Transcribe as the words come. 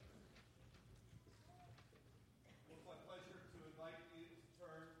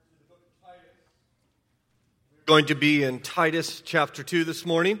Going to be in Titus chapter 2 this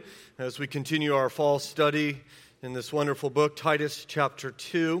morning as we continue our fall study in this wonderful book, Titus chapter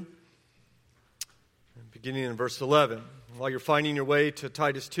 2, beginning in verse 11. While you're finding your way to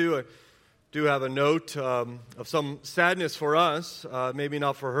Titus 2, I do have a note of some sadness for us, maybe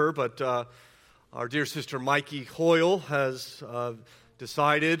not for her, but our dear sister Mikey Hoyle has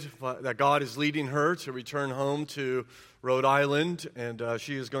decided that God is leading her to return home to Rhode Island, and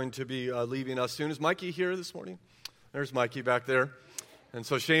she is going to be leaving us soon. Is Mikey here this morning? There's Mikey back there. And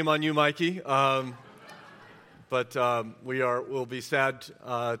so shame on you, Mikey. But we'll be sad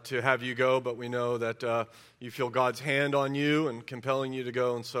to have you go, but we know that you feel God's hand on you and compelling you to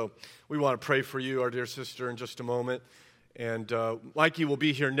go. And so we want to pray for you, our dear sister, in just a moment. And Mikey will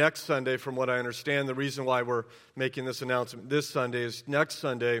be here next Sunday, from what I understand. The reason why we're making this announcement this Sunday is next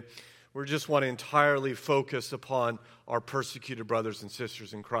Sunday, we just want to entirely focus upon our persecuted brothers and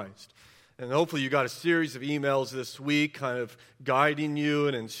sisters in Christ. And hopefully you got a series of emails this week kind of guiding you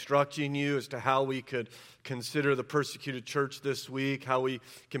and instructing you as to how we could consider the persecuted church this week, how we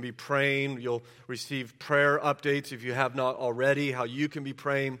can be praying. You'll receive prayer updates if you have not already, how you can be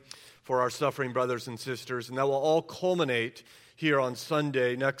praying for our suffering brothers and sisters. And that will all culminate here on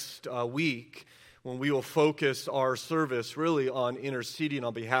Sunday next week, when we will focus our service really on interceding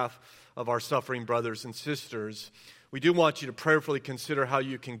on behalf of our suffering brothers and sisters. We do want you to prayerfully consider how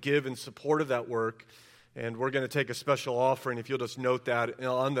you can give in support of that work, and we're going to take a special offering. If you'll just note that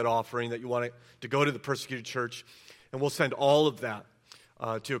on that offering that you want it to go to the persecuted church, and we'll send all of that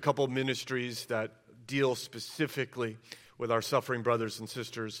to a couple of ministries that deal specifically with our suffering brothers and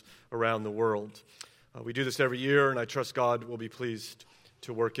sisters around the world. We do this every year, and I trust God will be pleased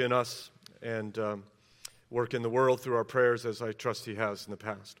to work in us and work in the world through our prayers, as I trust He has in the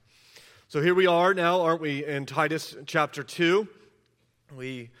past. So here we are now, aren't we, in Titus chapter 2.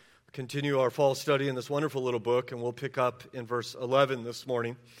 We continue our fall study in this wonderful little book, and we'll pick up in verse 11 this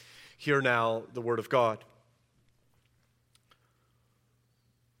morning. Hear now the word of God.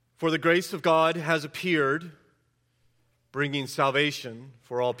 For the grace of God has appeared, bringing salvation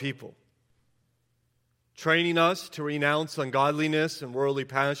for all people, training us to renounce ungodliness and worldly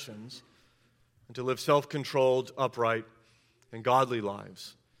passions, and to live self-controlled, upright, and godly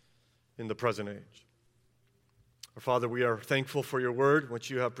lives in the present age. Our Father, we are thankful for your word, which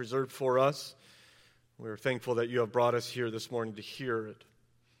you have preserved for us. We are thankful that you have brought us here this morning to hear it.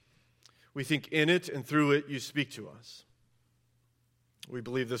 We think in it and through it you speak to us. We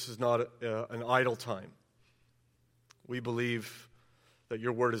believe this is not an idle time. We believe that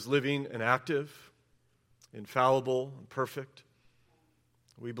your word is living and active, infallible and perfect.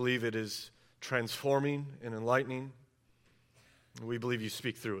 We believe it is transforming and enlightening. And we believe you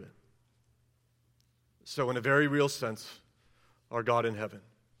speak through it. So in a very real sense, our God in heaven,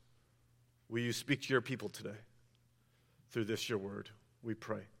 will you speak to your people today through this your word, we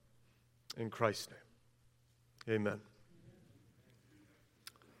pray. In Christ's name, amen.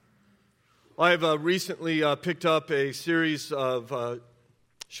 I have recently picked up a series of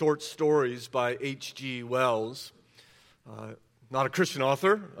short stories by H.G. Wells. Not a Christian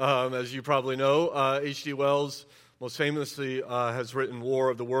author, as you probably know. H.G. Wells most famously has written War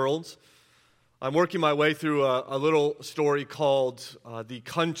of the Worlds. I'm working my way through a little story called The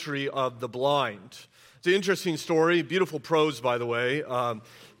Country of the Blind. It's an interesting story, beautiful prose, by the way,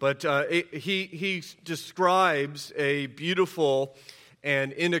 but he describes a beautiful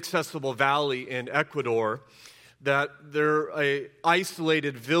and inaccessible valley in Ecuador that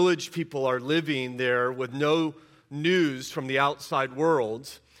isolated village people are living there with no news from the outside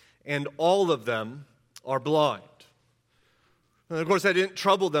world, and all of them are blind. And of course, that didn't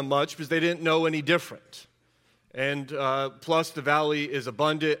trouble them much because they didn't know any different. And plus, the valley is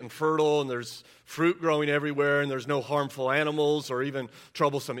abundant and fertile, and there's fruit growing everywhere, and there's no harmful animals or even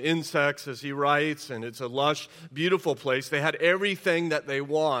troublesome insects, as he writes, and it's a lush, beautiful place. They had everything that they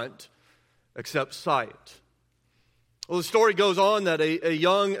want except sight. Well, the story goes on that a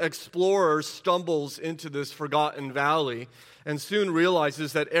young explorer stumbles into this forgotten valley and soon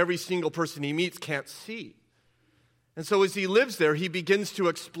realizes that every single person he meets can't see. And so as he lives there, he begins to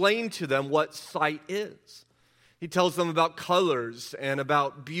explain to them what sight is. He tells them about colors and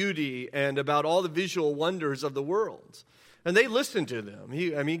about beauty and about all the visual wonders of the world. And they listen to them.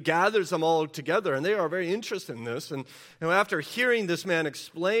 He gathers them all together, and they are very interested in this. And after hearing this man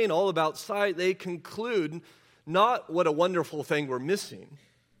explain all about sight, they conclude not what a wonderful thing we're missing,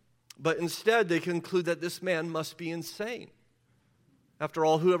 but instead they conclude that this man must be insane. After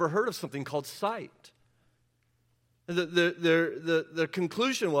all, who ever heard of something called sight? The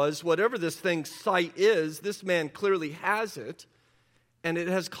conclusion was, whatever this thing sight is, this man clearly has it, and it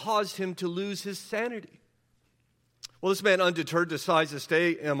has caused him to lose his sanity. Well, this man, undeterred, decides to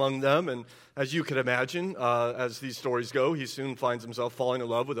stay among them, and as you can imagine, as these stories go, he soon finds himself falling in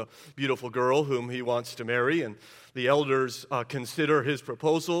love with a beautiful girl whom he wants to marry, and the elders consider his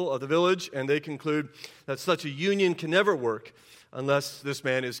proposal of the village, and they conclude that such a union can never work unless this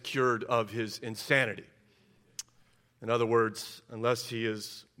man is cured of his insanity. In other words, unless he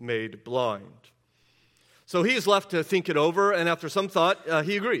is made blind. So he is left to think it over, and after some thought,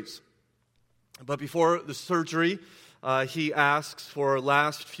 he agrees. But before the surgery, he asks for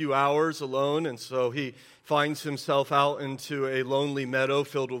last few hours alone, and so he finds himself out into a lonely meadow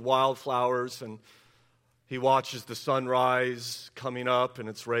filled with wildflowers, and he watches the sunrise coming up and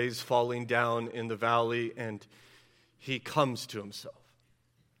its rays falling down in the valley, and he comes to himself.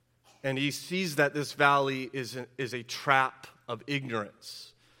 And he sees that this valley is a trap of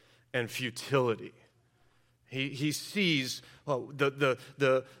ignorance and futility. He sees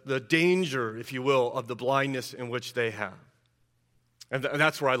the danger, if you will, of the blindness in which they have. And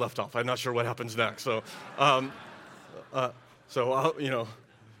that's where I left off. I'm not sure what happens next. So, I'll,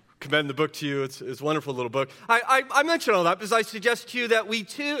 commend the book to you. It's a wonderful little book. I mention all that because I suggest to you that we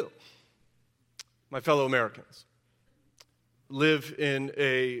too, my fellow Americans, live in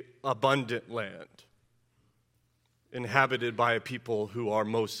an abundant land inhabited by a people who are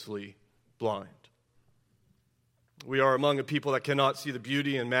mostly blind. We are among a people that cannot see the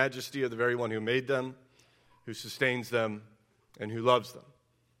beauty and majesty of the very one who made them, who sustains them, and who loves them.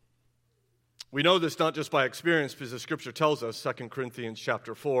 We know this not just by experience, because the Scripture tells us, 2 Corinthians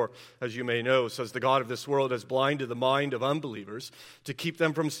chapter 4, as you may know, says, "The God of this world has blinded the mind of unbelievers to keep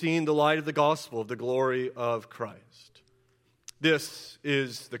them from seeing the light of the gospel of the glory of Christ." This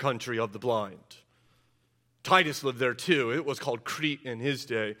is the country of the blind. Titus lived there too. It was called Crete in his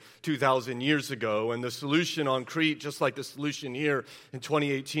day, 2,000 years ago. And the solution on Crete, just like the solution here in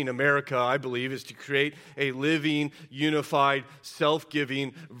 2018 America, I believe, is to create a living, unified,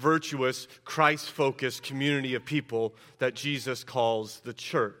 self-giving, virtuous, Christ-focused community of people that Jesus calls the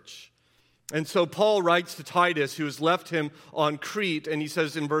church. And so Paul writes to Titus, who has left him on Crete, and he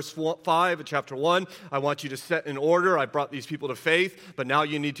says in verse 5 of chapter 1, "I want you to set in order. I brought these people to faith, but now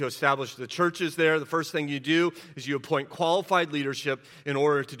you need to establish the churches there. The first thing you do is you appoint qualified leadership in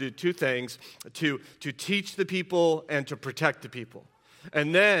order to do two things, to teach the people and to protect the people.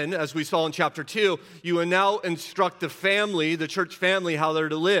 And then, as we saw in chapter 2, you will now instruct the family, the church family, how they're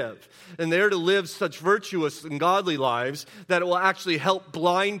to live. And they're to live such virtuous and godly lives that it will actually help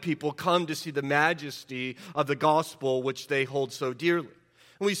blind people come to see the majesty of the gospel which they hold so dearly.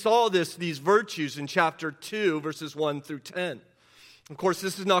 And we saw these virtues in chapter 2, verses 1 through 10. Of course,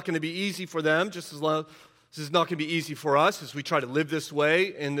 this is not going to be easy for them, just as long this is not going to be easy for us as we try to live this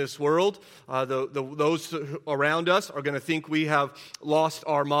way in this world. Those around us are going to think we have lost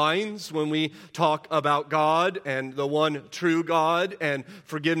our minds when we talk about God and the one true God and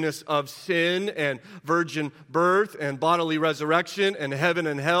forgiveness of sin and virgin birth and bodily resurrection and heaven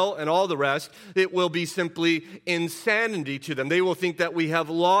and hell and all the rest. It will be simply insanity to them. They will think that we have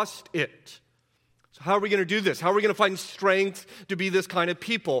lost it. How are we going to do this? How are we going to find strength to be this kind of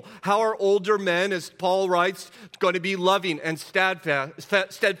people? How are older men, as Paul writes, going to be loving and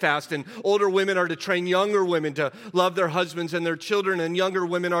steadfast? And older women are to train younger women to love their husbands and their children, and younger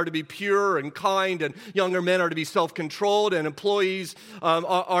women are to be pure and kind, and younger men are to be self-controlled, and employees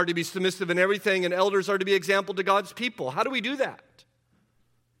are to be submissive in everything, and elders are to be example to God's people. How do we do that?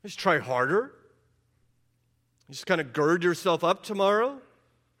 Just try harder. Just kind of gird yourself up tomorrow.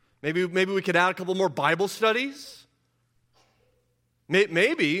 Maybe we could add a couple more Bible studies.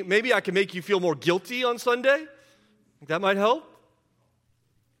 Maybe I can make you feel more guilty on Sunday. Think that might help?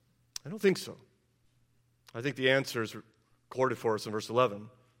 I don't think so. I think the answer is recorded for us in verse 11.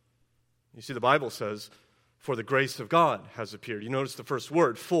 You see, the Bible says, "For the grace of God has appeared." You notice the first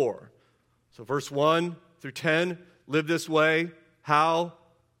word, "for." So verse 1 through 10, live this way. How?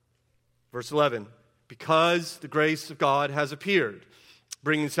 Verse 11, "Because the grace of God has appeared,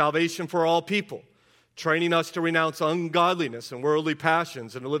 bringing salvation for all people, training us to renounce ungodliness and worldly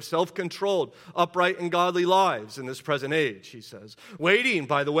passions and to live self-controlled, upright, and godly lives in this present age," he says. "Waiting,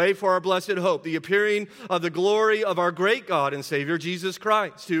 by the way, for our blessed hope, the appearing of the glory of our great God and Savior, Jesus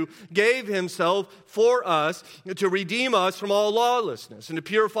Christ, who gave himself for us to redeem us from all lawlessness and to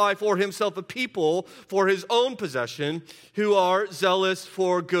purify for himself a people for his own possession who are zealous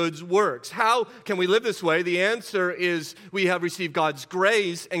for good works." How can we live this way? The answer is we have received God's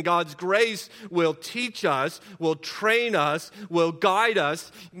grace, and God's grace will teach us, will train us, will guide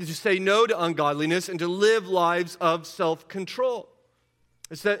us to say no to ungodliness and to live lives of self-control.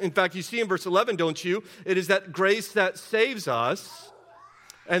 It's that, in fact, you see in verse 11, don't you? It is that grace that saves us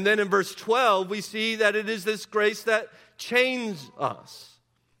And then in verse 12, we see that it is this grace that changes us.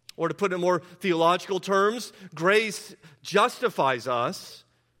 Or to put it in more theological terms, grace justifies us.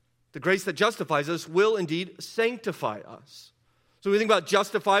 The grace that justifies us will indeed sanctify us. So when we think about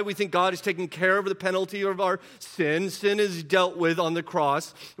justify, we think God is taking care of the penalty of our sin. Sin is dealt with on the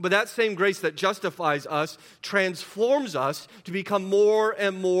cross. But that same grace that justifies us transforms us to become more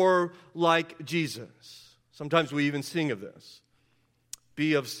and more like Jesus. Sometimes we even sing of this.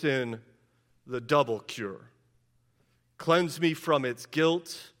 Be of sin the double cure. Cleanse me from its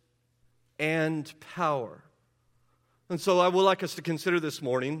guilt and power. And so I would like us to consider this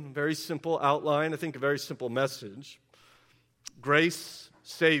morning, a very simple outline, I think a very simple message. Grace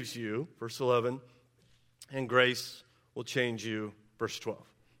saves you, verse 11, and grace will change you, verse 12.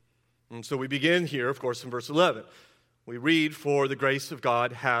 And so we begin here, of course, in verse 11. We read, for the grace of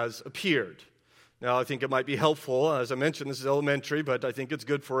God has appeared. Now, I think it might be helpful, as I mentioned, this is elementary, but I think it's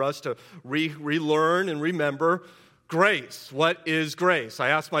good for us to relearn and remember grace. What is grace? I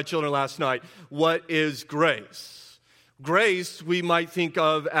asked my children last night, what is grace? Grace we might think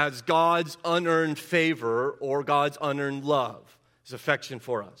of as God's unearned favor or God's unearned love, His affection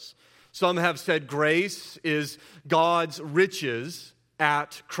for us. Some have said grace is God's riches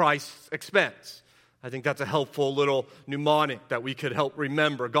at Christ's expense. I think that's a helpful little mnemonic that we could help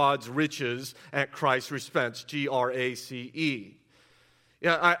remember, God's riches at Christ's expense, Grace.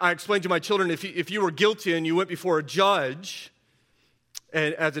 Yeah, I explained to my children, if you were guilty and you went before a judge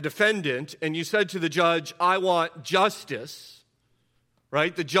and as a defendant and you said to the judge, I want justice,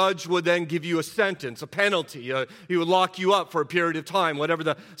 right? The judge would then give you a sentence, a penalty. He would lock you up for a period of time, whatever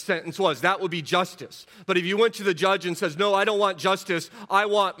the sentence was. That would be justice. But if you went to the judge and says, no, I don't want justice, I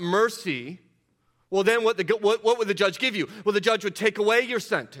want mercy, well, then what would the judge give you? Well, the judge would take away your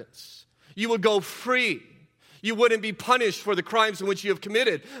sentence. You would go free. You wouldn't be punished for the crimes in which you have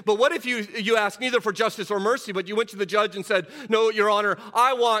committed. But what if you asked neither for justice or mercy, but you went to the judge and said, no, Your Honor,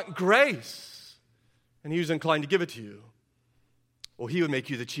 I want grace. And he was inclined to give it to you. Well, he would make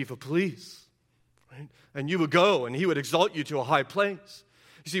you the chief of police, right? And you would go and he would exalt you to a high place.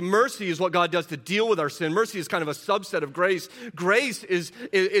 You see, mercy is what God does to deal with our sin. Mercy is kind of a subset of grace. Grace is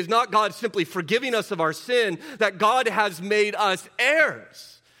not God simply forgiving us of our sin, that God has made us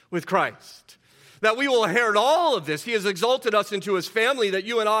heirs with Christ. That we will inherit all of this. He has exalted us into His family, that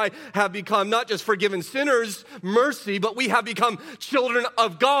you and I have become not just forgiven sinners, mercy, but we have become children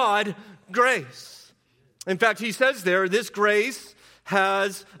of God, grace. In fact, He says there, this grace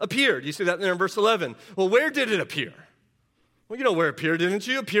has appeared. You see that there in verse 11. Well, where did it appear? Well, you know where it appeared, didn't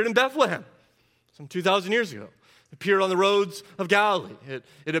you? It appeared in Bethlehem some 2,000 years ago. It appeared on the roads of Galilee.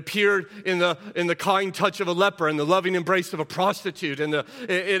 It appeared in the kind touch of a leper and the loving embrace of a prostitute. And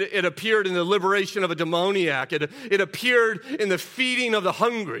it appeared in the liberation of a demoniac. It appeared in the feeding of the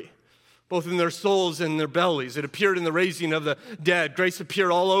hungry, both in their souls and their bellies. It appeared in the raising of the dead. Grace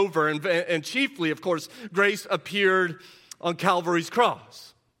appeared all over. And chiefly, of course, grace appeared on Calvary's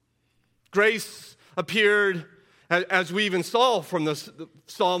cross. Grace appeared, as we even saw from the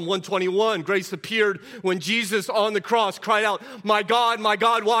Psalm 121, grace appeared when Jesus on the cross cried out, my God,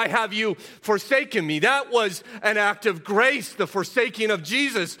 why have you forsaken me? That was an act of grace, the forsaking of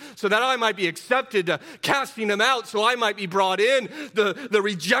Jesus, so that I might be accepted, casting him out, so I might be brought in, the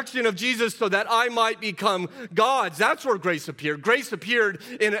rejection of Jesus, so that I might become God's. That's where grace appeared. Grace appeared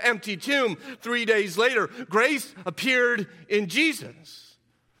in an empty tomb 3 days later. Grace appeared in Jesus.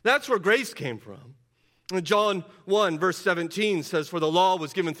 That's where grace came from. John 1, verse 17 says, for the law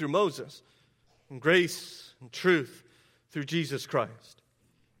was given through Moses, and grace and truth through Jesus Christ.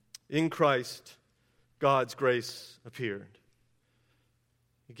 In Christ, God's grace appeared.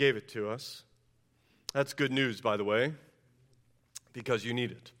 He gave it to us. That's good news, by the way, because you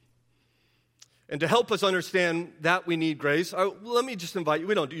need it. And to help us understand that we need grace, let me just invite you,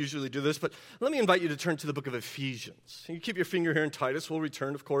 we don't usually do this, but let me invite you to turn to the book of Ephesians. You keep your finger here in Titus, we'll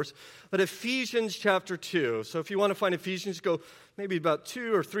return, of course. But Ephesians chapter 2. So if you want to find Ephesians, go maybe about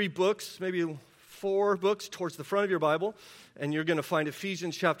 2 or 3 books, maybe 4 books towards the front of your Bible, and you're going to find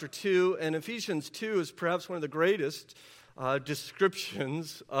Ephesians chapter 2. And Ephesians 2 is perhaps one of the greatest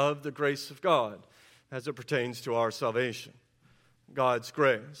descriptions of the grace of God as it pertains to our salvation. God's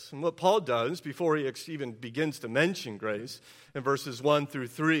grace. And what Paul does, before he even begins to mention grace, in verses 1 through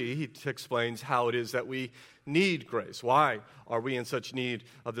 3, he explains how it is that we need grace. Why are we in such need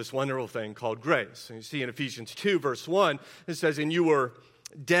of this wonderful thing called grace? And you see in Ephesians 2, verse 1, it says, and you were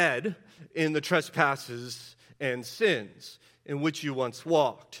dead in the trespasses and sins in which you once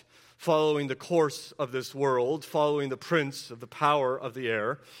walked, following the course of this world, following the prince of the power of the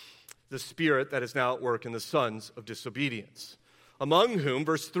air, the spirit that is now at work in the sons of disobedience, among whom,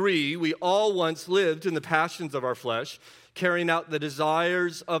 verse 3, we all once lived in the passions of our flesh, carrying out the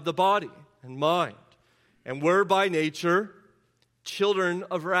desires of the body and mind, and were by nature children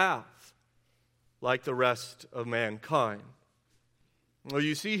of wrath, like the rest of mankind. Well,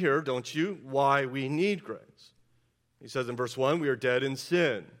 you see here, don't you, why we need grace. He says in verse 1, we are dead in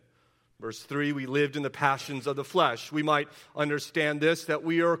sin. Verse 3, we lived in the passions of the flesh. We might understand this, that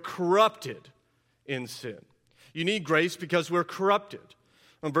we are corrupted in sin. You need grace because we're corrupted.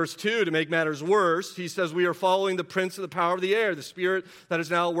 In verse 2, to make matters worse, he says we are following the prince of the power of the air, the spirit that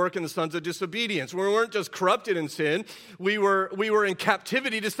is now at work in the sons of disobedience. We weren't just corrupted in sin, we were in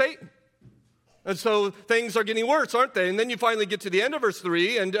captivity to Satan. And so things are getting worse, aren't they? And then you finally get to the end of verse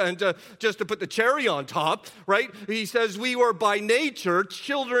 3, and just to put the cherry on top, right? He says, we were by nature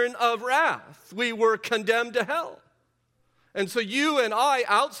children of wrath. We were condemned to hell. And so you and I,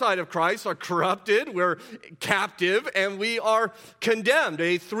 outside of Christ, are corrupted, we're captive, and we are condemned.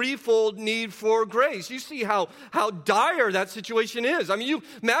 A threefold need for grace. You see how dire that situation is. I mean, you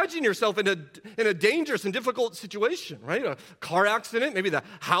imagine yourself in a dangerous and difficult situation, right? A car accident, maybe the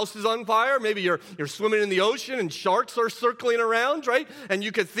house is on fire, maybe you're swimming in the ocean and sharks are circling around, right? And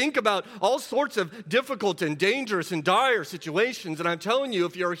you could think about all sorts of difficult and dangerous and dire situations. And I'm telling you,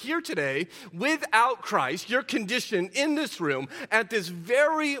 if you're here today without Christ, your condition in this room at this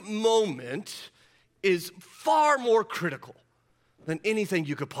very moment is far more critical than anything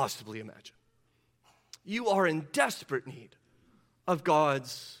you could possibly imagine. You are in desperate need of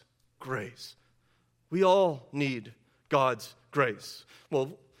God's grace. We all need God's grace.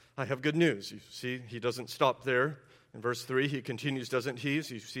 Well, I have good news. You see, he doesn't stop there. In verse 3, he continues, doesn't he? As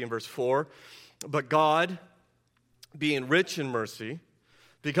you see in verse 4, but God, being rich in mercy,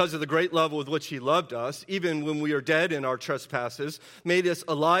 because of the great love with which he loved us, even when we are dead in our trespasses, made us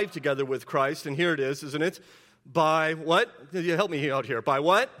alive together with Christ. And here it is, isn't it? By what? You help me out here. By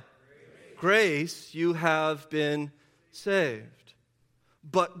what? Grace you have been saved.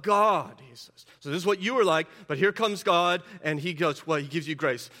 But God, he says. So this is what you were like, but here comes God, and he goes, well, he gives you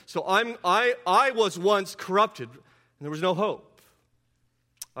grace. So I was once corrupted, and there was no hope.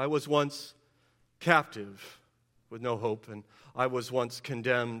 I was once captive with no hope, and I was once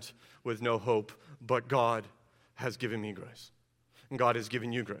condemned with no hope, but God has given me grace. And God has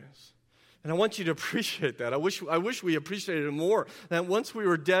given you grace. And I want you to appreciate that. I wish we appreciated it more. That once we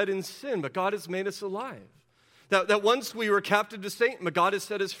were dead in sin, but God has made us alive. That once we were captive to Satan, but God has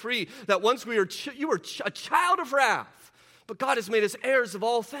set us free. That once you were a child of wrath, but God has made us heirs of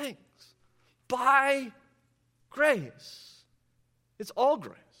all things. By grace. It's all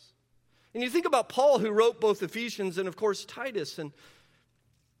grace. And you think about Paul, who wrote both Ephesians and, of course, Titus. And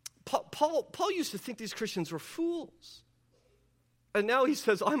Paul used to think these Christians were fools. And now he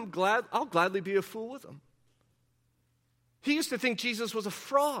says, I'll gladly be a fool with them. He used to think Jesus was a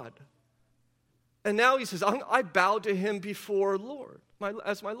fraud. And now he says, I bow to him before Lord,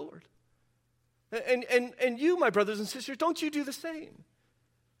 as my Lord. And you, my brothers and sisters, don't you do the same?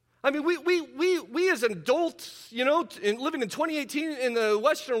 I mean, we as adults, living in 2018 in the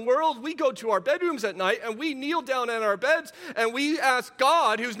Western world, we go to our bedrooms at night and we kneel down in our beds and we ask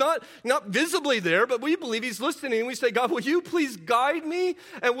God, who's not visibly there, but we believe he's listening. And we say, God, will you please guide me?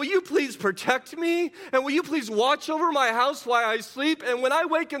 And will you please protect me? And will you please watch over my house while I sleep? And when I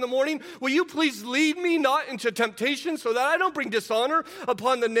wake in the morning, will you please lead me not into temptation so that I don't bring dishonor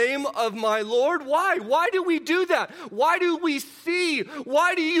upon the name of my Lord? Why? Why do we do that? Why do we see?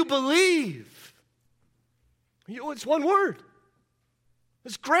 Why do you believe? It's one word.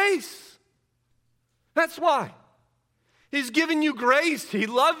 It's grace. That's why. He's given you grace. He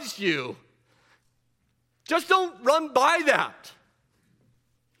loves you. Just don't run by that.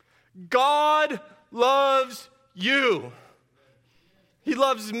 God loves you. He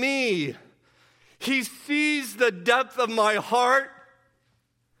loves me. He sees the depth of my heart,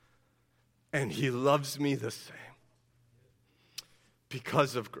 and he loves me the same.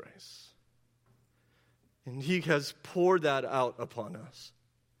 Because of grace. And he has poured that out upon us.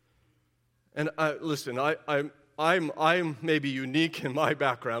 And listen, I'm maybe unique in my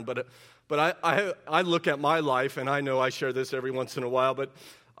background, but I look at my life, and I know I share this every once in a while, but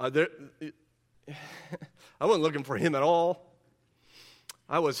I wasn't looking for him at all.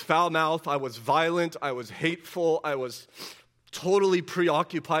 I was foul-mouthed, I was violent, I was hateful, I was totally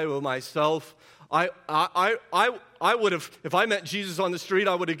preoccupied with myself. I would have, if I met Jesus on the street,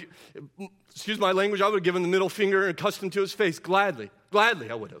 I would have, excuse my language, I would have given the middle finger and cussed him to his face. Gladly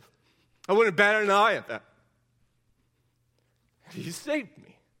I would have. I wouldn't have batted an eye at that. He saved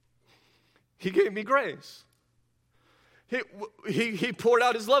me. He gave me grace. He poured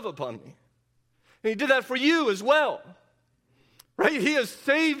out his love upon me. And he did that for you as well. right? He has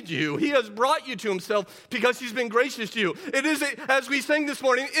saved you. He has brought you to himself because he's been gracious to you. It is, as we sang this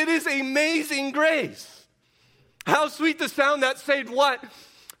morning, it is amazing grace. How sweet the sound that saved what?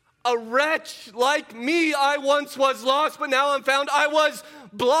 A wretch like me, I once was lost, but now I'm found. I was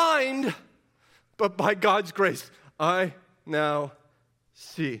blind, but by God's grace, I now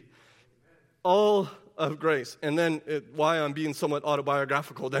see. All of grace. And then why I'm being somewhat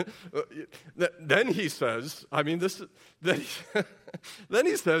autobiographical, then he says, then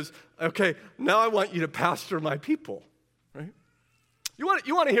he says, okay, now I want you to pastor my people, right? You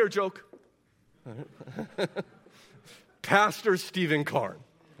want to hear a joke? Pastor Stephen Karn.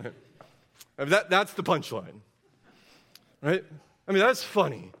 That's the punchline, right? I mean, that's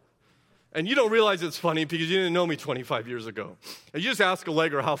funny. And you don't realize it's funny because you didn't know me 25 years ago. And you just ask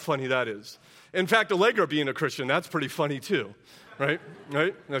Allegra how funny that is. In fact, Allegra being a Christian, that's pretty funny too, right?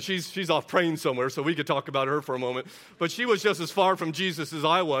 Now, she's off praying somewhere, so we could talk about her for a moment. But she was just as far from Jesus as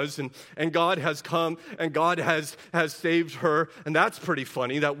I was, and God has come, and God has saved her. And that's pretty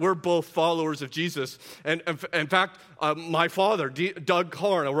funny, that we're both followers of Jesus. And in fact, my father, Doug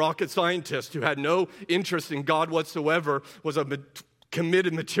Karn, a rocket scientist who had no interest in God whatsoever, was a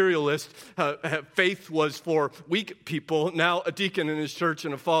committed materialist. Faith was for weak people. Now a deacon in his church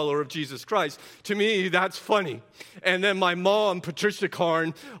and a follower of Jesus Christ. To me, that's funny. And then my mom, Patricia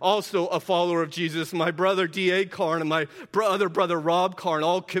Karn, also a follower of Jesus. My brother, D.A. Karn, and my other brother, Rob Karn,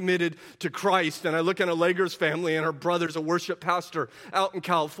 all committed to Christ. And I look at Allegra's family, and her brother's a worship pastor out in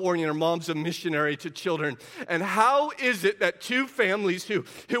California, and her mom's a missionary to children. And how is it that two families who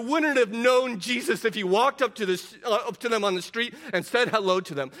wouldn't have known Jesus if he walked up to them on the street and said hello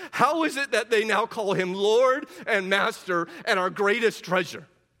to them, how is it that they now call him Lord and Master and our greatest treasure?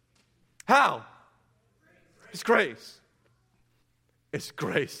 How? It's grace. It's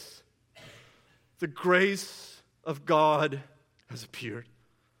grace. The grace of God has appeared.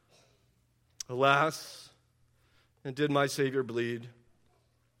 Alas, and did my Savior bleed?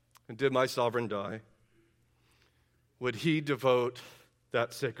 And did my sovereign die? Would he devote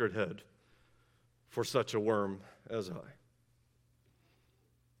that sacred head for such a worm as I?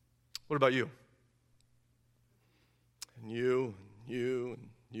 What about you? And you, and you, and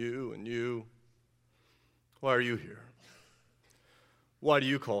you, and you. Why are you here? Why do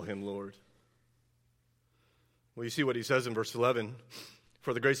you call him Lord? Well, you see what he says in verse 11.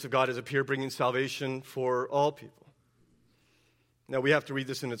 For the grace of God has appeared, bringing salvation for all people. Now, we have to read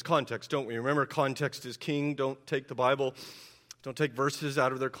this in its context, don't we? Remember, context is king. Don't take the Bible, don't take verses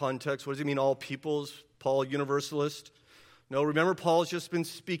out of their context. What does he mean, all peoples? Paul, universalist? No, remember, Paul's just been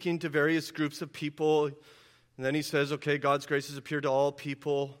speaking to various groups of people. And then he says, okay, God's grace has appeared to all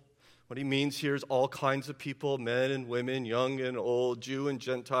people. What he means here is all kinds of people, men and women, young and old, Jew and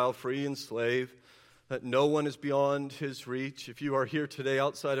Gentile, free and slave, that no one is beyond his reach. If you are here today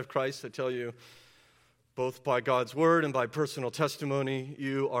outside of Christ, I tell you, both by God's word and by personal testimony,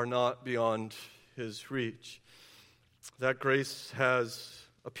 you are not beyond his reach. That grace has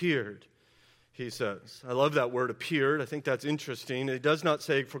appeared, he says. I love that word, appeared. I think that's interesting. It does not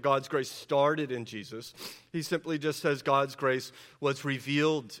say for God's grace started in Jesus. He simply just says God's grace was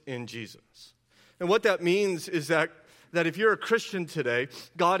revealed in Jesus. And what that means is that if you're a Christian today,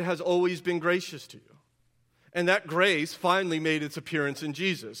 God has always been gracious to you. And that grace finally made its appearance in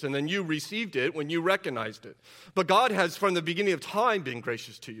Jesus. And then you received it when you recognized it. But God has, from the beginning of time, been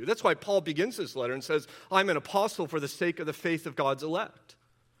gracious to you. That's why Paul begins this letter and says, I'm an apostle for the sake of the faith of God's elect.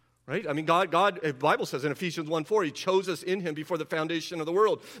 Right? I mean, God, the Bible says in Ephesians 1:4, he chose us in him before the foundation of the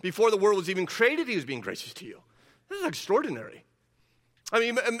world. Before the world was even created, he was being gracious to you. This is extraordinary. I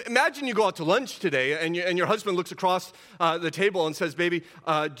mean, imagine you go out to lunch today and your husband looks across the table and says, baby,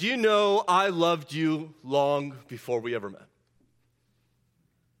 do you know I loved you long before we ever met?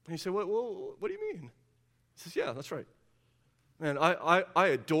 And you say, what do you mean? He says, yeah, that's right. Man, I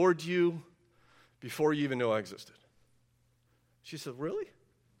adored you before you even knew I existed. She said, really?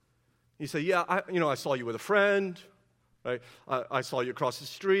 You say, yeah, I saw you with a friend, right? I saw you across the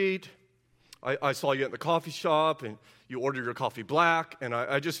street. I saw you at the coffee shop, and you ordered your coffee black, and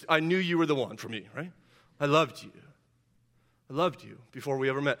I knew you were the one for me, right? I loved you. I loved you before we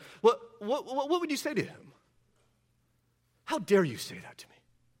ever met. What would you say to him? How dare you say that to me?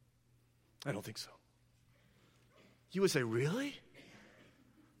 I don't think so. You would say, really?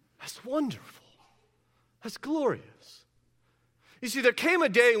 That's wonderful. That's glorious. You see, there came a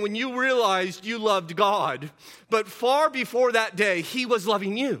day when you realized you loved God, but far before that day, he was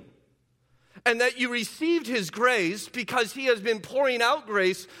loving you. and that you received his grace because he has been pouring out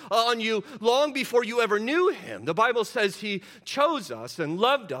grace on you long before you ever knew him. The Bible says he chose us and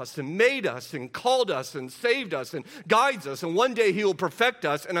loved us and made us and called us and saved us and guides us, and one day he will perfect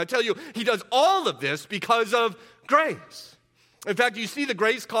us. And I tell you, he does all of this because of grace. In fact, you see the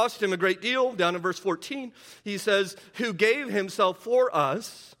grace cost him a great deal. Down in verse 14, he says, who gave himself for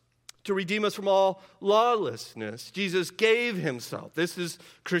us to redeem us from all lawlessness. Jesus gave himself. This is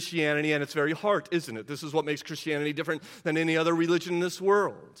Christianity and its very heart, isn't it? This is what makes Christianity different than any other religion in this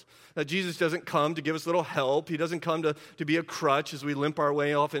world. That Jesus doesn't come to give us a little help. He doesn't come to be a crutch as we limp our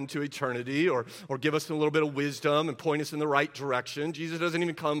way off into eternity or give us a little bit of wisdom and point us in the right direction. Jesus doesn't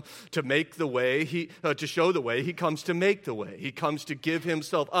even come to make the way, to show the way. He comes to make the way. He comes to give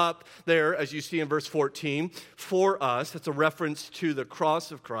himself up there, as you see in verse 14, for us. That's a reference to the cross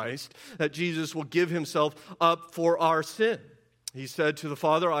of Christ, that Jesus will give himself up for our sin. He said to the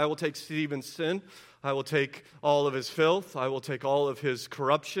Father, I will take Stephen's sin. I will take all of his filth. I will take all of his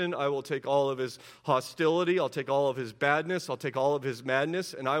corruption. I will take all of his hostility. I'll take all of his badness. I'll take all of his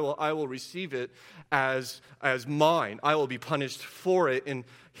madness, and I will receive it as mine. I will be punished for it in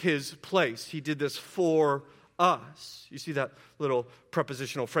his place. He did this for us. You see that little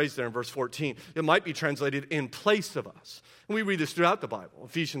prepositional phrase there in verse 14. It might be translated in place of us. And we read this throughout the Bible.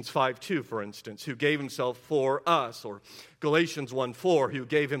 Ephesians 5:2, for instance, who gave himself for us, or Galatians 1:4, who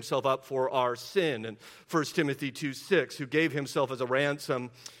gave himself up for our sin, and 1 Timothy 2:6, who gave himself as a ransom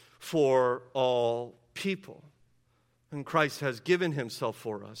for all people. And Christ has given himself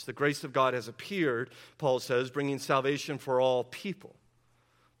for us. The grace of God has appeared, Paul says, bringing salvation for all people.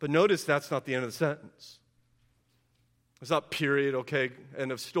 But notice that's not the end of the sentence. It's not period, okay,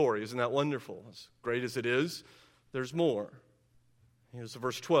 end of story. Isn't that wonderful? As great as it is, there's more. Here's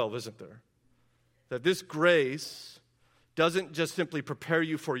verse 12, isn't there? That this grace doesn't just simply prepare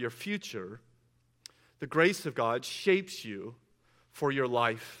you for your future. The grace of God shapes you for your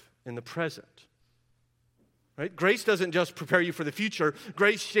life in the present. Right? Grace doesn't just prepare you for the future.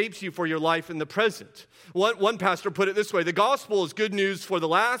 Grace shapes you for your life in the present. One pastor put it this way: the gospel is good news for the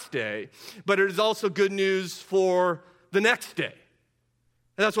last day, but it is also good news for the next day.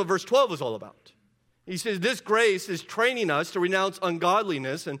 And that's what verse 12 is all about. He says this grace is training us to renounce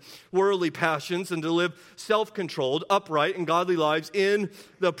ungodliness and worldly passions and to live self-controlled, upright, and godly lives in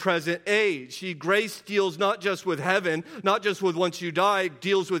the present age. See, grace deals not just with heaven, not just with once you die, it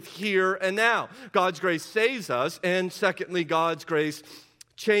deals with here and now. God's grace saves us, and secondly, God's grace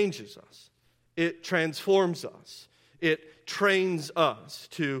changes us. It transforms us. It trains us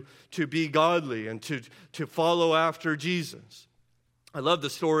to be godly and to follow after Jesus. I love the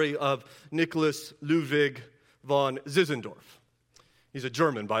story of Nicholas Ludwig von Zinzendorf. He's a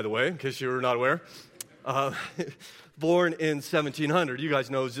German, by the way, in case you were not aware. Born in 1700. You guys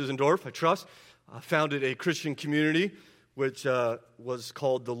know Zinzendorf, I trust. Founded a Christian community which was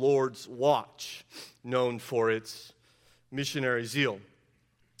called the Lord's Watch, known for its missionary zeal.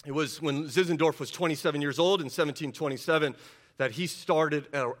 It was when Zinzendorf was 27 years old in 1727 that he started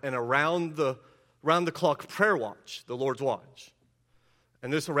an around-the-clock prayer watch, the Lord's Watch.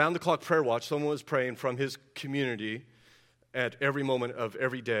 And this around-the-clock prayer watch, someone was praying from his community at every moment of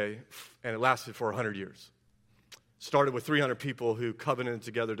every day, and it lasted for 100 years. Started with 300 people who covenanted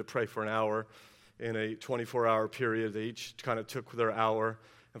together to pray for an hour in a 24-hour period. They each kind of took their hour,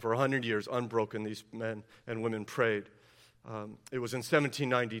 and for 100 years, unbroken, these men and women prayed. It was in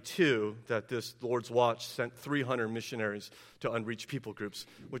 1792 that this Lord's Watch sent 300 missionaries to unreached people groups,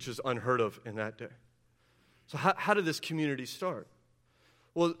 which is unheard of in that day. So how did this community start?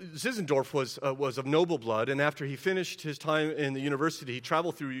 Well, Zinzendorf was of noble blood, and after he finished his time in the university, he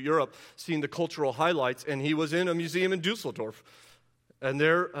traveled through Europe, seeing the cultural highlights, and he was in a museum in Dusseldorf. And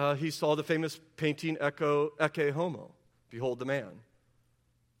there he saw the famous painting Ecce Homo, Behold the Man.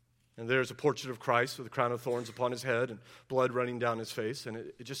 And there's a portrait of Christ with a crown of thorns upon his head and blood running down his face, and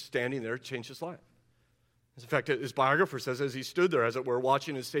it just standing there changed his life. In fact, his biographer says, as he stood there, as it were,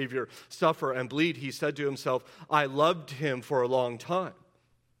 watching his Savior suffer and bleed, he said to himself, I loved him for a long time,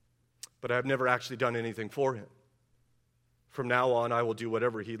 but I have never actually done anything for him. From now on, I will do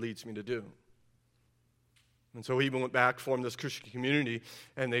whatever he leads me to do. And so he went back, formed this Christian community,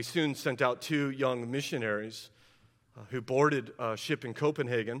 and they soon sent out 2 young missionaries who boarded a ship in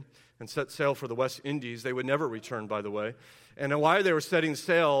Copenhagen and set sail for the West Indies. They would never return, by the way. And while they were setting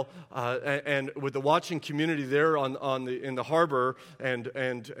sail, and with the watching community there in the harbor, and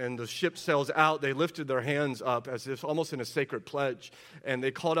the ship sails out, they lifted their hands up as if almost in a sacred pledge, and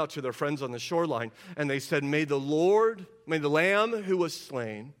they called out to their friends on the shoreline, and they said, may the Lamb who was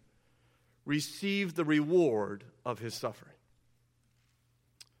slain receive the reward of his suffering.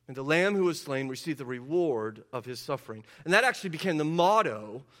 And the Lamb who was slain received the reward of his suffering. And that actually became the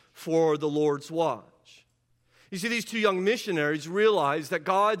motto for the Lord's Watch. You see, these two young missionaries realized that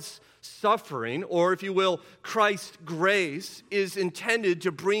God's suffering, or if you will, Christ's grace, is intended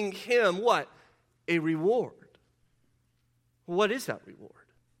to bring him what? A reward. What is that reward?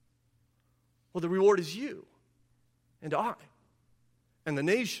 Well, the reward is you and I and the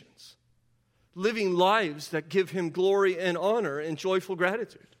nations, living lives that give him glory and honor and joyful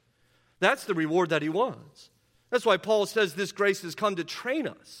gratitude. That's the reward that he wants. That's why Paul says this grace has come to train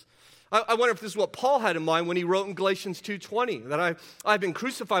us. I wonder if this is what Paul had in mind when he wrote in Galatians 2:20, that I've been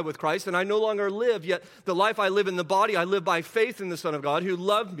crucified with Christ and I no longer live, yet the life I live in the body, I live by faith in the Son of God who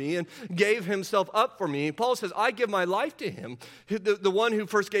loved me and gave himself up for me. Paul says, I give my life to him, the one who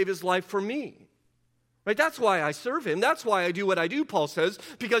first gave his life for me. Right? That's why I serve him. That's why I do what I do, Paul says,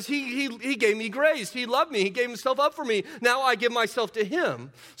 because he gave me grace. He loved me. He gave himself up for me. Now I give myself to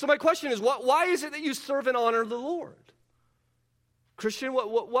him. So my question is, why is it that you serve and honor the Lord? Christian,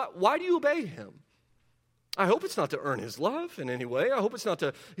 why do you obey him? I hope it's not to earn his love in any way. I hope it's not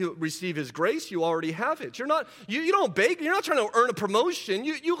to receive his grace. You already have it. You don't beg. You're not trying to earn a promotion.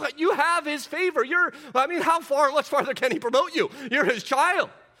 You have his favor. How much farther can he promote you? You're his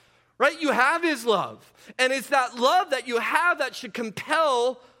child. Right? You have his love. And it's that love that you have that should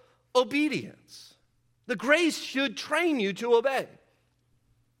compel obedience. The grace should train you to obey.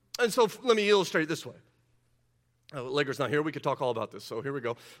 And so let me illustrate it this way. Lager's not here. We could talk all about this. So here we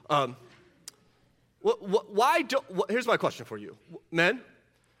go. Here's my question for you. Men,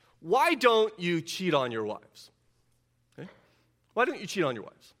 why don't you cheat on your wives? Okay? Why don't you cheat on your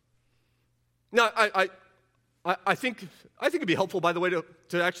wives? Now, I think it'd be helpful, by the way,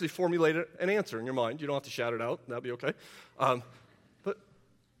 to actually formulate an answer in your mind. You don't have to shout it out. That'd be okay. But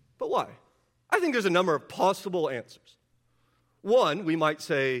why? I think there's a number of possible answers. One, we might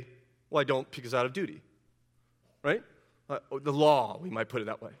say, well, I don't because out of duty. Right? The law, we might put it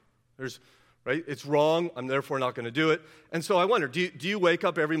that way. Right? It's wrong. I'm therefore not going to do it. And so I wonder, do you wake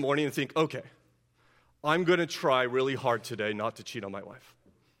up every morning and think, okay, I'm going to try really hard today not to cheat on my wife.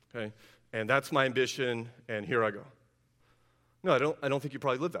 Okay? And that's my ambition, and here I go. No, I don't think you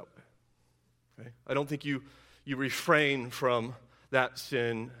probably live that way. Okay? I don't think you refrain from that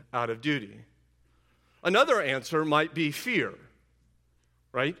sin out of duty. Another answer might be fear,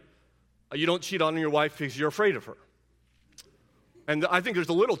 right? You don't cheat on your wife because you're afraid of her. And I think there's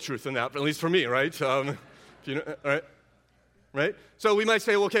a little truth in that, at least for me, right? Right? So we might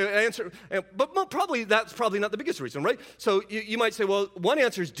say, well, okay, answer, but that's probably not the biggest reason, right? So you might say, well, one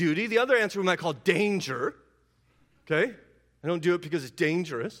answer is duty. The other answer we might call danger, okay? I don't do it because it's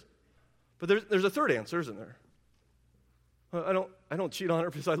dangerous. But there's a third answer, isn't there? I don't cheat on her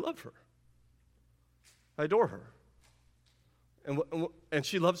because I love her. I adore her. And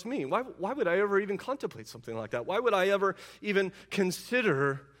she loves me. Why would I ever even contemplate something like that? Why would I ever even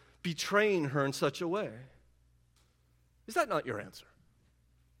consider betraying her in such a way? Is that not your answer?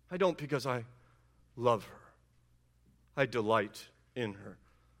 I don't because I love her. I delight in her.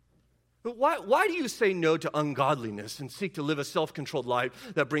 But why do you say no to ungodliness and seek to live a self-controlled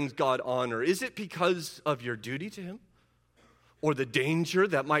life that brings God honor? Is it because of your duty to him? Or the danger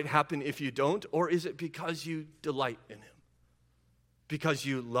that might happen if you don't? Or is it because you delight in him? Because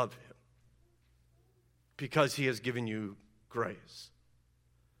you love him? Because he has given you grace?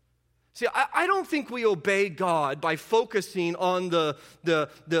 See, I don't think we obey God by focusing on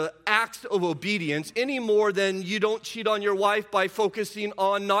the acts of obedience any more than you don't cheat on your wife by focusing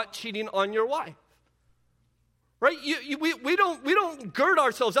on not cheating on your wife. Right? We don't gird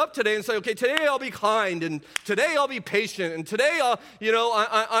ourselves up today and say, okay, today I'll be kind, and today I'll be patient, and today I'm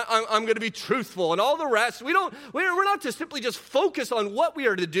going to be truthful, and all the rest. We're not to simply just focus on what we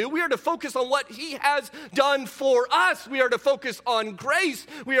are to do. We are to focus on what he has done for us. We are to focus on grace.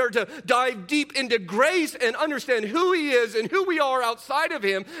 We are to dive deep into grace and understand who he is and who we are outside of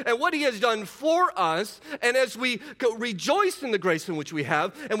him and what he has done for us. And as we rejoice in the grace in which we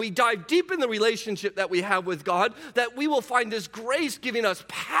have, and we dive deep in the relationship that we have with God, that we will find this grace giving us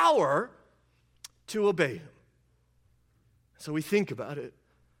power to obey him. So we think about it,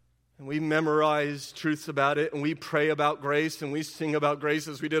 and we memorize truths about it, and we pray about grace, and we sing about grace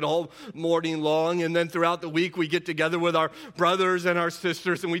as we did all morning long, and then throughout the week we get together with our brothers and our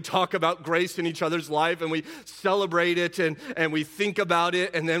sisters, and we talk about grace in each other's life, and we celebrate it, and we think about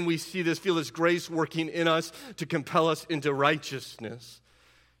it, and then we feel this grace working in us to compel us into righteousness.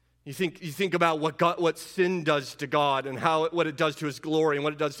 You think about what sin does to God and what it does to his glory and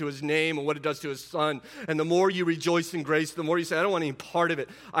what it does to his name and what it does to his son. And the more you rejoice in grace, the more you say, I don't want any part of it.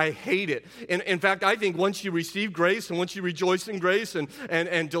 I hate it. And in fact, I think once you receive grace and once you rejoice in grace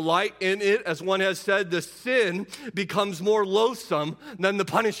and delight in it, as one has said, the sin becomes more loathsome than the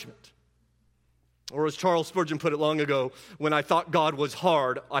punishment. Or as Charles Spurgeon put it long ago, when I thought God was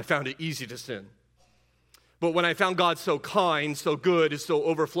hard, I found it easy to sin. But when I found God so kind, so good, so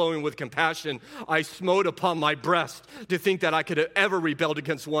overflowing with compassion, I smote upon my breast to think that I could have ever rebelled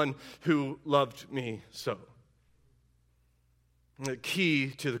against one who loved me so. The key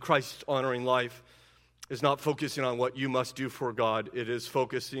to the Christ-honoring life is not focusing on what you must do for God. It is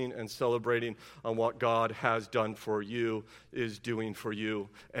focusing and celebrating on what God has done for you, is doing for you,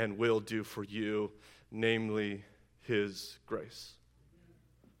 and will do for you, namely his grace.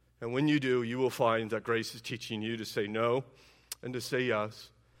 And when you do, you will find that grace is teaching you to say no and to say yes.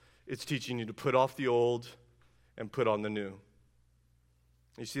 It's teaching you to put off the old and put on the new.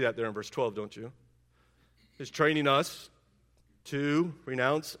 You see that there in verse 12, don't you? It's training us to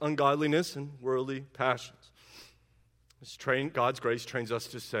renounce ungodliness and worldly passions. God's grace trains us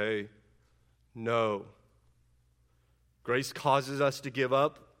to say no. Grace causes us to give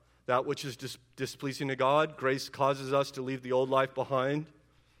up that which is displeasing to God. Grace causes us to leave the old life behind.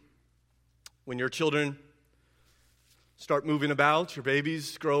 When your children start moving about, your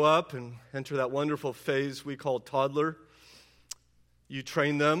babies grow up and enter that wonderful phase we call toddler, you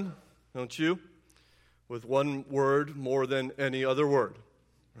train them, don't you, with one word more than any other word,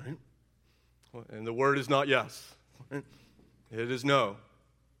 right? And the word is not yes. Right? It is no.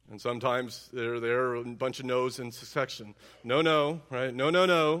 And sometimes there are a bunch of no's in succession. No, right?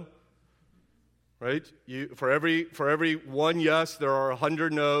 No. Right? For every one yes, there are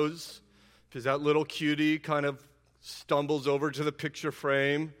 100 no's. Because that little cutie kind of stumbles over to the picture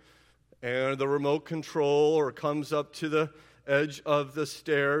frame and the remote control or comes up to the edge of the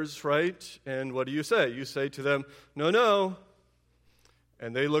stairs, right? And what do you say? You say to them, no.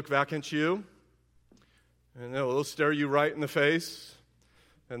 And they look back at you and they'll stare you right in the face.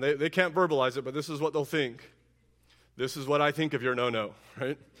 And they can't verbalize it, but this is what they'll think. This is what I think of your no,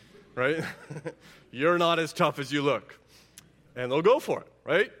 right? Right? You're not as tough as you look. And they'll go for it,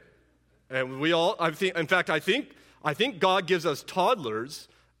 right? And I think God gives us toddlers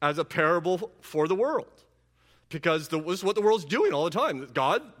as a parable for the world. Because this is what the world's doing all the time.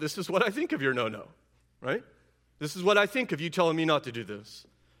 God, this is what I think of your no, right? This is what I think of you telling me not to do this,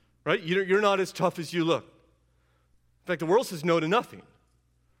 right? You're not as tough as you look. In fact, the world says no to nothing.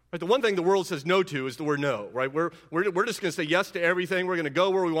 Right? The one thing the world says no to is the word no, right? We're just going to say yes to everything. We're going to go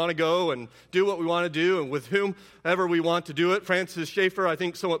where we want to go and do what we want to do and with whomever we want to do it. Francis Schaeffer, I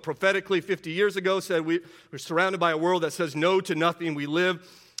think somewhat prophetically 50 years ago, said we're surrounded by a world that says no to nothing.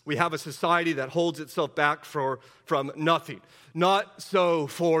 We have a society that holds itself back from nothing. Not so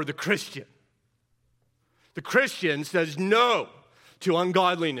for the Christian. The Christian says no to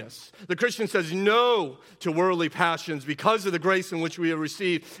ungodliness. The Christian says no to worldly passions because of the grace in which we have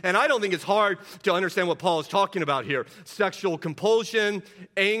received. And I don't think it's hard to understand what Paul is talking about here. Sexual compulsion,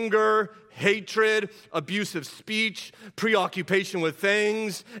 anger, hatred, abusive speech, preoccupation with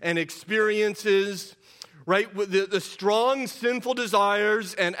things and experiences, right? The strong sinful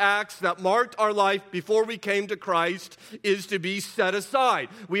desires and acts that marked our life before we came to Christ is to be set aside.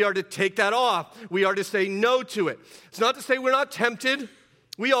 We are to take that off. We are to say no to it. It's not to say we're not tempted.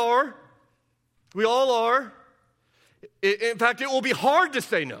 We are. We all are. In fact, it will be hard to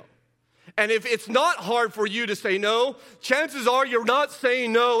say no. And if it's not hard for you to say no, chances are you're not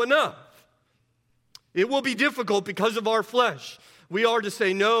saying no enough. It will be difficult because of our flesh. We are to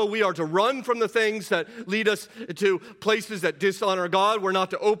say no. We are to run from the things that lead us to places that dishonor God. We're not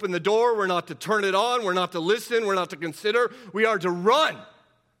to open the door. We're not to turn it on. We're not to listen. We're not to consider. We are to run.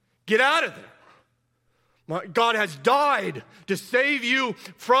 Get out of there. God has died to save you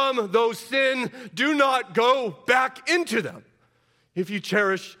from those sins. Do not go back into them if you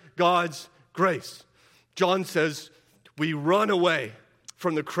cherish God's grace. John says we run away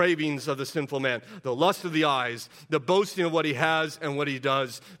from the cravings of the sinful man, the lust of the eyes, the boasting of what he has and what he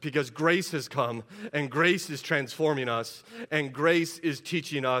does, because grace has come, and grace is transforming us, and grace is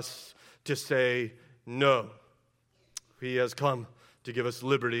teaching us to say no. He has come to give us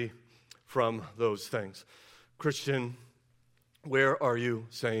liberty from those things. Christian, where are you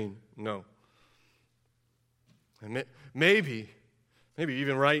saying no? And maybe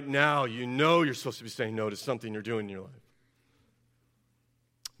even right now, you know you're supposed to be saying no to something you're doing in your life.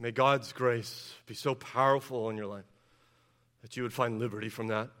 May God's grace be so powerful in your life that you would find liberty from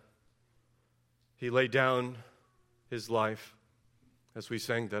that. He laid down his life as we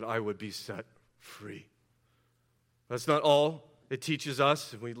sang, that I would be set free. That's not all it teaches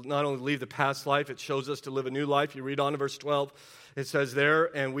us. We not only leave the past life, it shows us to live a new life. You read on in verse 12, it says there,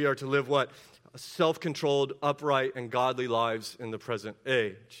 and we are to live what? Self-controlled, upright, and godly lives in the present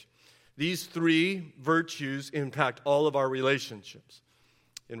age. These three virtues impact all of our relationships.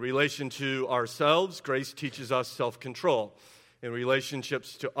 In relation to ourselves, grace teaches us self-control. In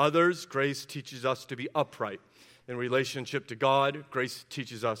relationships to others, grace teaches us to be upright. In relationship to God, grace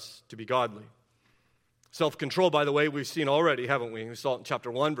teaches us to be godly. Self-control, by the way, we've seen already, haven't we? We saw it in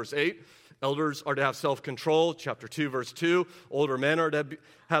chapter 1, verse 8. Elders are to have self-control, chapter 2, verse 2. Older men are to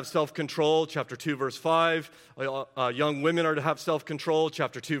have self-control, chapter 2, verse 5. Young women are to have self-control,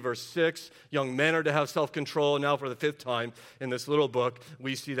 chapter 2, verse 6. Young men are to have self-control. Now for the fifth time in this little book,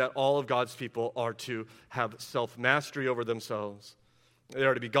 we see that all of God's people are to have self-mastery over themselves. They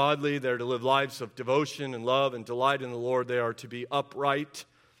are to be godly. They are to live lives of devotion and love and delight in the Lord. They are to be upright.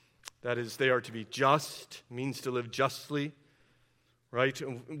 That is, they are to be just, means to live justly. Right?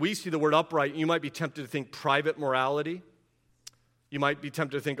 We see the word upright. You might be tempted to think private morality. You might be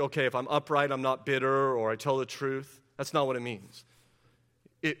tempted to think, okay, if I'm upright, I'm not bitter, or I tell the truth. That's not what it means.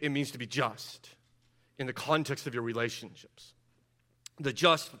 It means to be just in the context of your relationships. The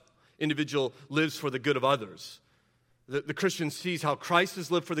just individual lives for the good of others. The Christian sees how Christ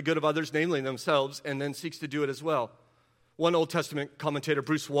has lived for the good of others, namely themselves, and then seeks to do it as well. One Old Testament commentator,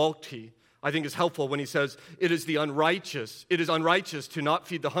 Bruce Waltke, I think is helpful when he says, it is unrighteous to not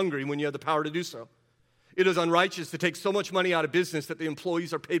feed the hungry when you have the power to do so. It is unrighteous to take so much money out of business that the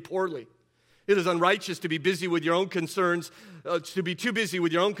employees are paid poorly. It is unrighteous to be busy with your own concerns, to be too busy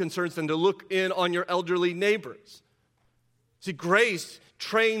with your own concerns than to look in on your elderly neighbors. See, grace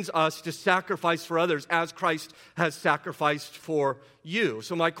trains us to sacrifice for others as Christ has sacrificed for you.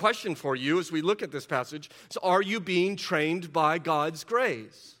 So my question for you as we look at this passage is, are you being trained by God's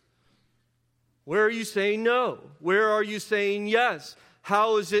grace? Where are you saying no? Where are you saying yes?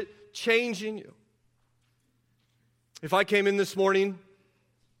 How is it changing you? If I came in this morning,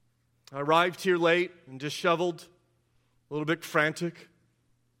 I arrived here late and disheveled, a little bit frantic,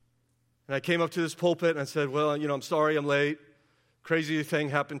 and I came up to this pulpit and I said, well, I'm sorry I'm late. Crazy thing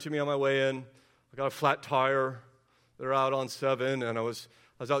happened to me on my way in. I got a flat tire. They're out on 7, and I was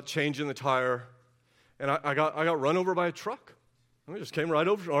out changing the tire, and I got run over by a truck. It just came right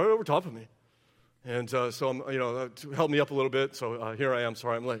over top of me. And so I'm, help me up a little bit. So here I am.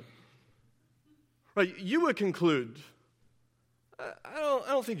 Sorry, I'm late. Right? You would conclude, I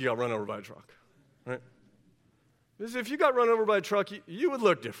don't think you got run over by a truck, right? Because if you got run over by a truck, you would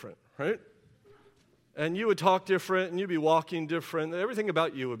look different, right? And you would talk different, and you'd be walking different. Everything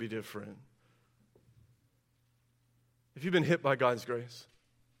about you would be different. If you've been hit by God's grace,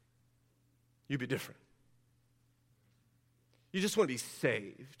 you'd be different. You just want to be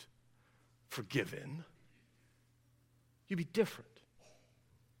saved, forgiven. You'd be different.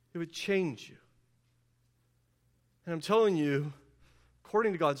 It would change you. And I'm telling you,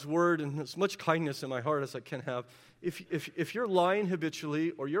 according to God's word and as much kindness in my heart as I can have, if you're lying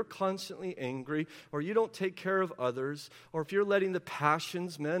habitually, or you're constantly angry, or you don't take care of others, or if you're letting the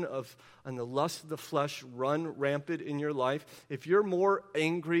passions, and the lust of the flesh run rampant in your life, if you're more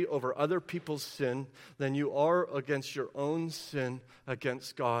angry over other people's sin than you are against your own sin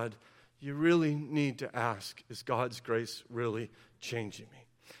against God, you really need to ask, is God's grace really changing me?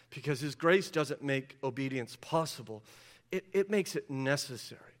 Because His grace doesn't make obedience possible. It makes it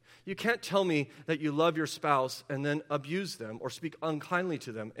necessary. You can't tell me that you love your spouse and then abuse them or speak unkindly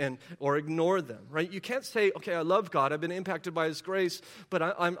to them or ignore them, right? You can't say, okay, I love God, I've been impacted by His grace, but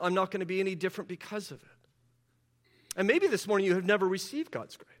I'm not going to be any different because of it. And maybe this morning you have never received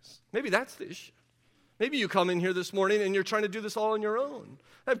God's grace. Maybe that's the issue. Maybe you come in here this morning and you're trying to do this all on your own.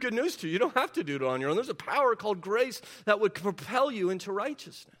 I have good news to you. You don't have to do it on your own. There's a power called grace that would propel you into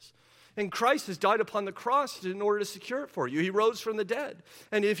righteousness. And Christ has died upon the cross in order to secure it for you. He rose from the dead.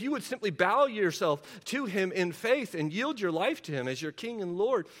 And if you would simply bow yourself to Him in faith and yield your life to Him as your King and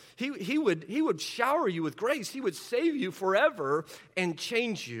Lord, He would shower you with grace. He would save you forever and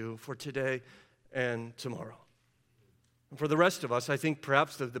change you for today and tomorrow. And for the rest of us, I think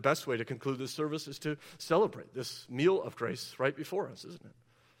perhaps the best way to conclude this service is to celebrate this meal of grace right before us, isn't it?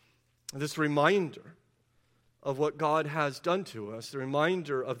 And this reminder of what God has done to us, the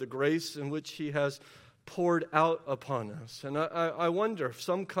reminder of the grace in which He has poured out upon us. And I wonder if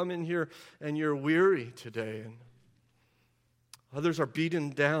some come in here and you're weary today, and others are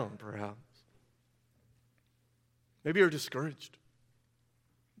beaten down, perhaps. Maybe you're discouraged,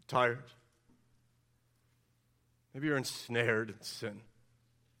 tired. Maybe you're ensnared in sin.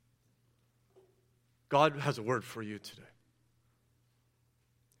 God has a word for you today.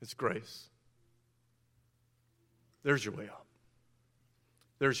 It's grace. There's your way out.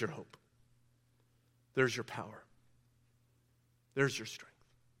 There's your hope. There's your power. There's your strength.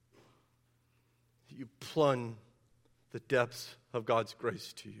 You plumb the depths of God's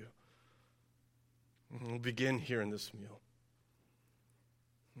grace to you. And we'll begin here in this meal.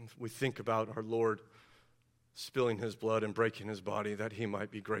 We think about our Lord spilling his blood and breaking his body that he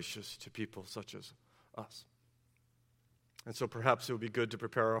might be gracious to people such as us. And so perhaps it would be good to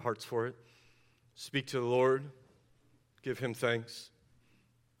prepare our hearts for it. Speak to the Lord, give him thanks,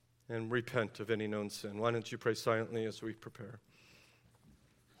 and repent of any known sin. Why don't you pray silently as we prepare?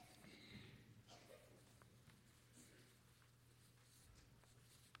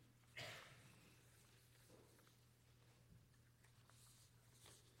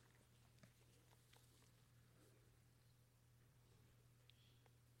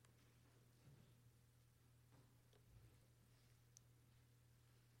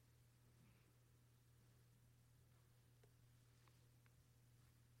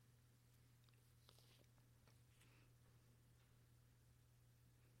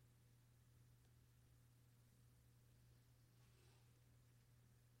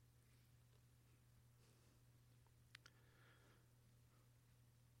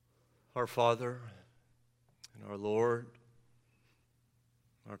 Our Father and our Lord,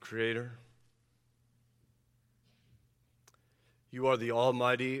 our Creator, you are the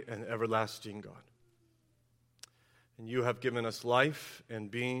almighty and everlasting God. And you have given us life and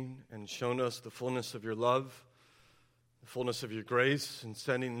being and shown us the fullness of your love, the fullness of your grace, in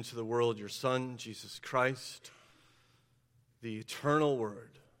sending into the world your Son, Jesus Christ, the eternal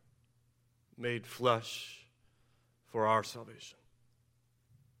Word, made flesh for our salvation.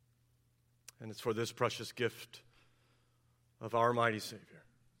 And it's for this precious gift of our mighty Savior,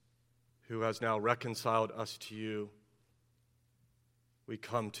 who has now reconciled us to you, we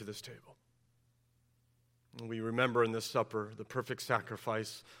come to this table. And we remember in this supper the perfect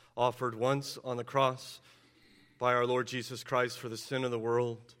sacrifice offered once on the cross by our Lord Jesus Christ for the sin of the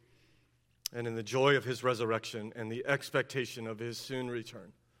world, and in the joy of his resurrection and the expectation of his soon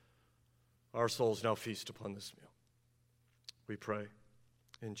return, our souls now feast upon this meal. We pray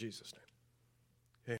in Jesus' name.